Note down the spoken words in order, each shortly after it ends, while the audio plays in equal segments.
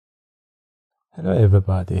Hello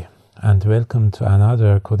everybody, and welcome to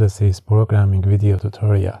another Codesys programming video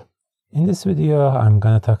tutorial. In this video, I'm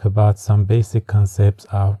gonna talk about some basic concepts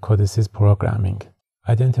of Codesys programming.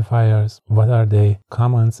 Identifiers, what are they,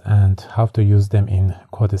 commands, and how to use them in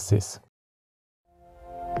Codesys.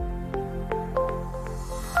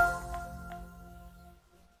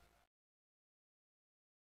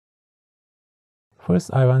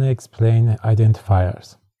 First, I want to explain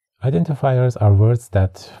identifiers. Identifiers are words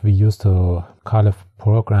that we use to call a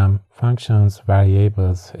program, functions,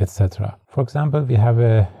 variables, etc. For example, we have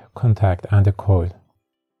a contact and a coil.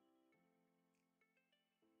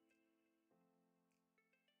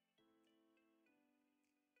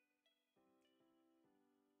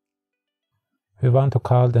 We want to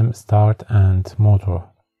call them start and motor.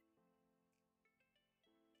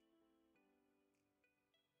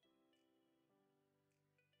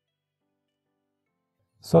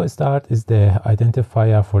 So start is the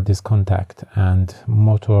identifier for this contact and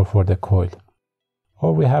motor for the coil.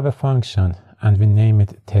 Or we have a function and we name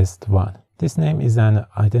it test1. This name is an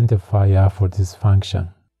identifier for this function.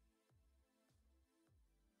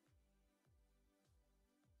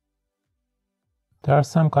 There are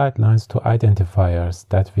some guidelines to identifiers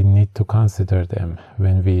that we need to consider them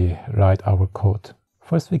when we write our code.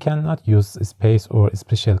 First, we cannot use space or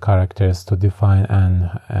special characters to define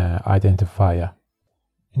an identifier.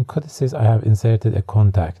 In Codesys, I have inserted a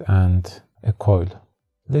contact and a coil.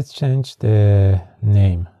 Let's change the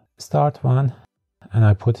name. Start1, and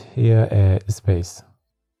I put here a space.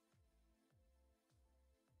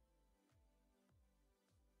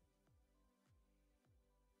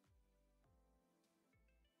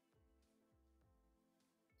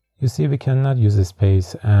 You see, we cannot use a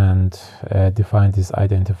space and define this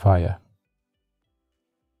identifier.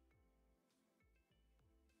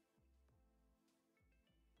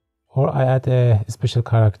 Or I add a special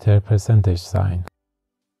character %sign.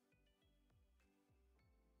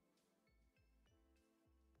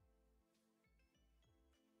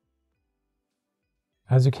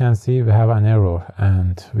 As you can see, we have an error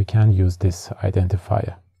and we can use this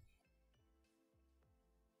identifier.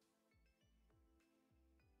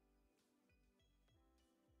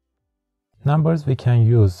 Numbers we can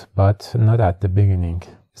use, but not at the beginning.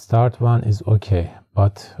 Start1 is okay,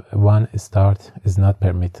 but one start is not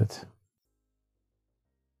permitted.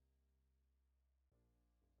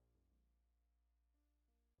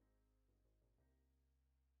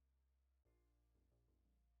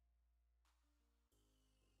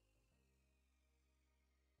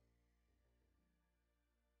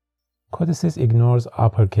 Codesys ignores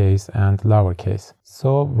uppercase and lowercase,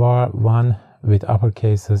 so var1 with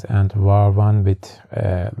uppercases and var1 with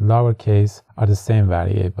lowercase are the same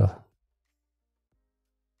variable.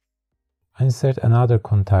 I insert another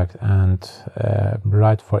contact and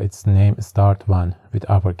write for its name start1 with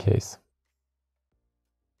uppercase.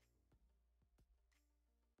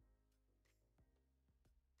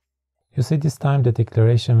 You see, this time the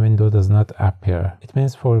declaration window does not appear. It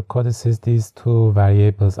means for Codesys these two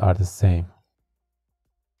variables are the same.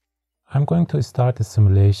 I'm going to start a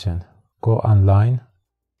simulation. Go online.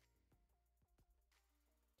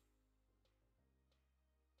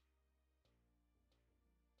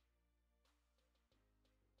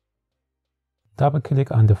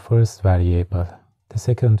 Double-click on the first variable. The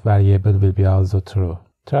second variable will be also true.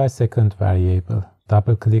 Try second variable.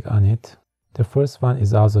 Double-click on it. The first one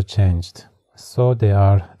is also changed, so they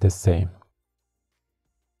are the same.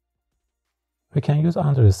 We can use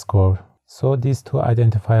underscore, so these two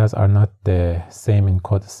identifiers are not the same in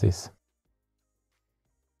Codesys.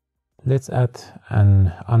 Let's add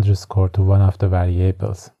an underscore to one of the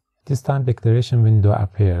variables. This time declaration window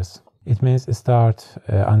appears. It means start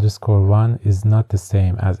underscore 1 is not the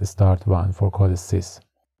same as start1 for Codesys.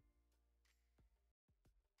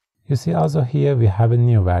 You see, also here we have a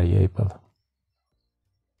new variable.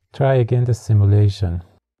 Try again the simulation.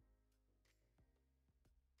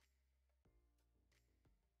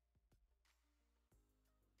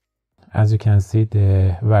 As you can see,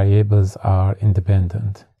 the variables are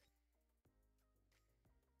independent.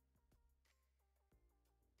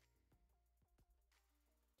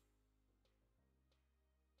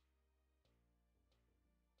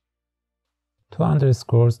 Two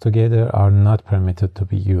underscores together are not permitted to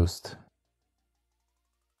be used.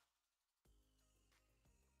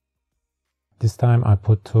 This time I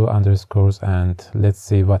put two underscores and let's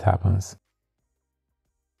see what happens.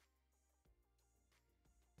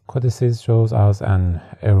 Codesys shows us an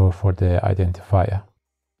error for the identifier.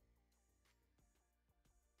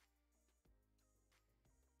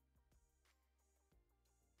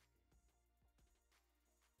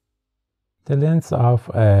 The length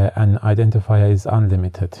of an identifier is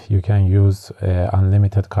unlimited. You can use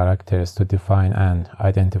unlimited characters to define an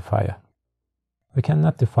identifier. We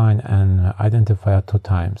cannot define an identifier 2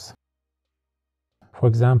 times. For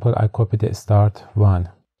example, I copy the start 1.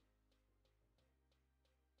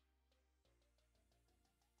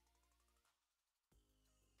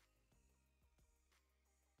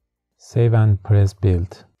 Save and press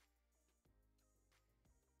build.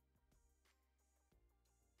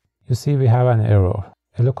 You see we have an error.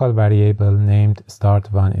 A local variable named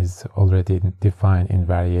start1 is already defined in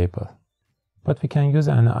variable. But we can use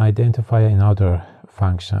an identifier in other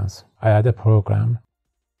functions. I add a program.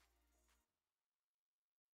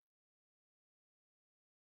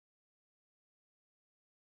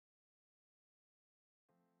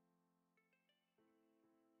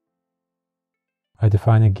 I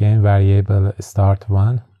define again variable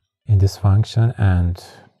start1 in this function, and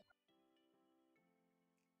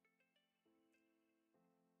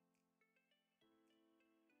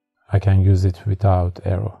I can use it without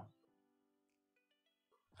error.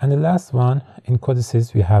 And the last one, in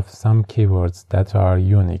Codesys we have some keywords that are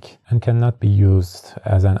unique and cannot be used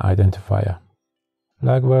as an identifier.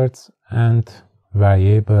 Like words and,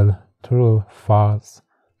 variable, true, false,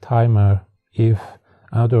 timer, if,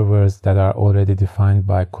 and other words that are already defined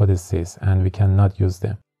by Codesys and we cannot use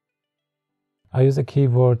them. I use a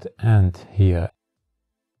keyword and here.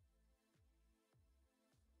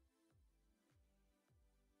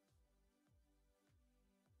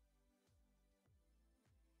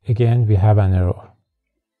 Again, we have an error.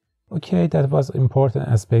 Okay, that was important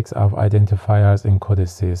aspects of identifiers in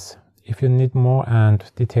Codesys. If you need more and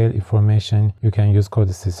detailed information, you can use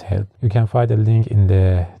Codesys help. You can find a link in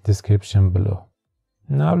the description below.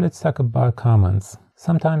 Now let's talk about comments.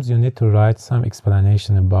 Sometimes you need to write some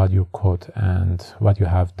explanation about your code and what you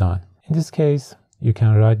have done. In this case, you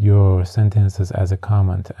can write your sentences as a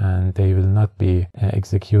comment and they will not be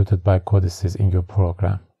executed by Codesys in your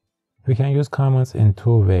program. We can use comments in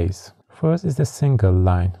 2 ways. First is the single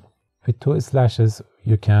line. With 2 slashes,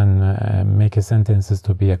 you can make a sentences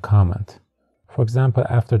to be a comment. For example,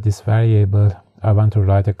 after this variable, I want to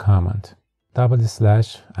write a comment. Double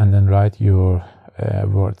slash and then write your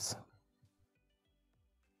words.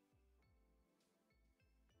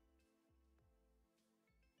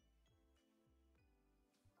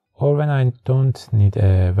 Or when I don't need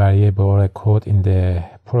a variable or a code in the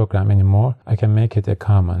program anymore, I can make it a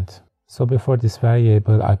comment. So before this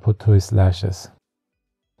variable, I put 2 slashes.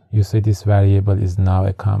 You see this variable is now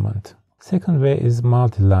a comment. Second way is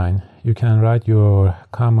multi-line. You can write your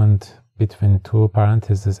comment between 2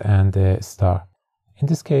 parentheses and a star. In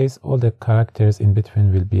this case, all the characters in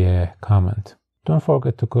between will be a comment. Don't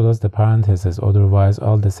forget to close the parentheses, otherwise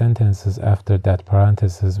all the sentences after that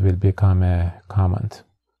parenthesis will become a comment.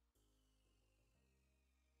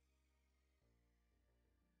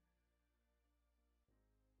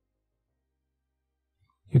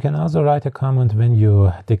 You can also write a comment when you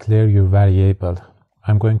declare your variable.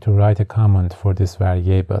 I'm going to write a comment for this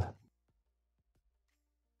variable.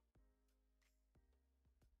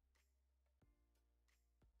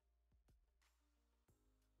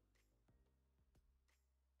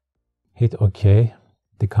 Hit OK.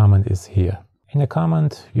 The comment is here. In a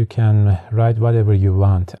comment, you can write whatever you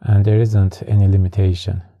want and there isn't any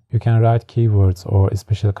limitation. You can write keywords or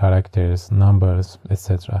special characters, numbers,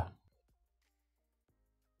 etc.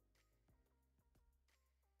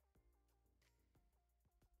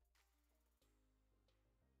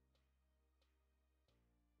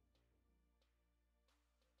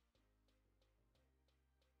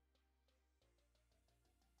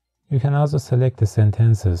 You can also select the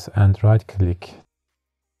sentences and right-click.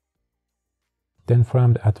 Then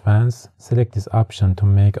from the Advanced, select this option to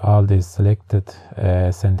make all these selected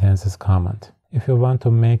sentences comment. If you want to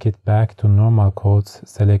make it back to normal codes,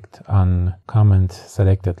 select on Comment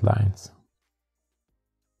Selected Lines.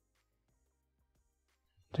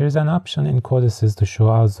 There is an option in Codesys to show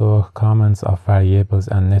also comments of variables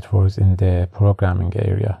and networks in the programming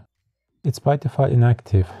area. It's by default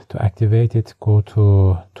inactive. To activate it, go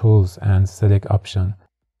to Tools and select Option.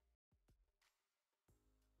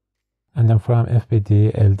 And then from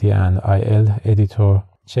FBD, LD and IL editor,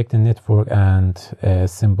 check the network and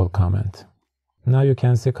symbol comment. Now you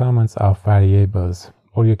can see comments of variables,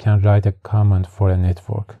 or you can write a comment for a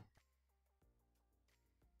network.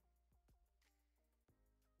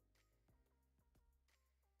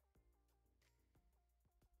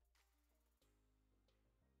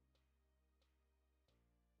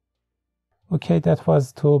 Okay, that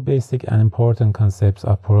was 2 basic and important concepts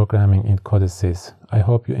of programming in Codesys. I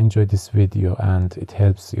hope you enjoyed this video and it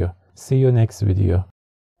helps you. See you next video.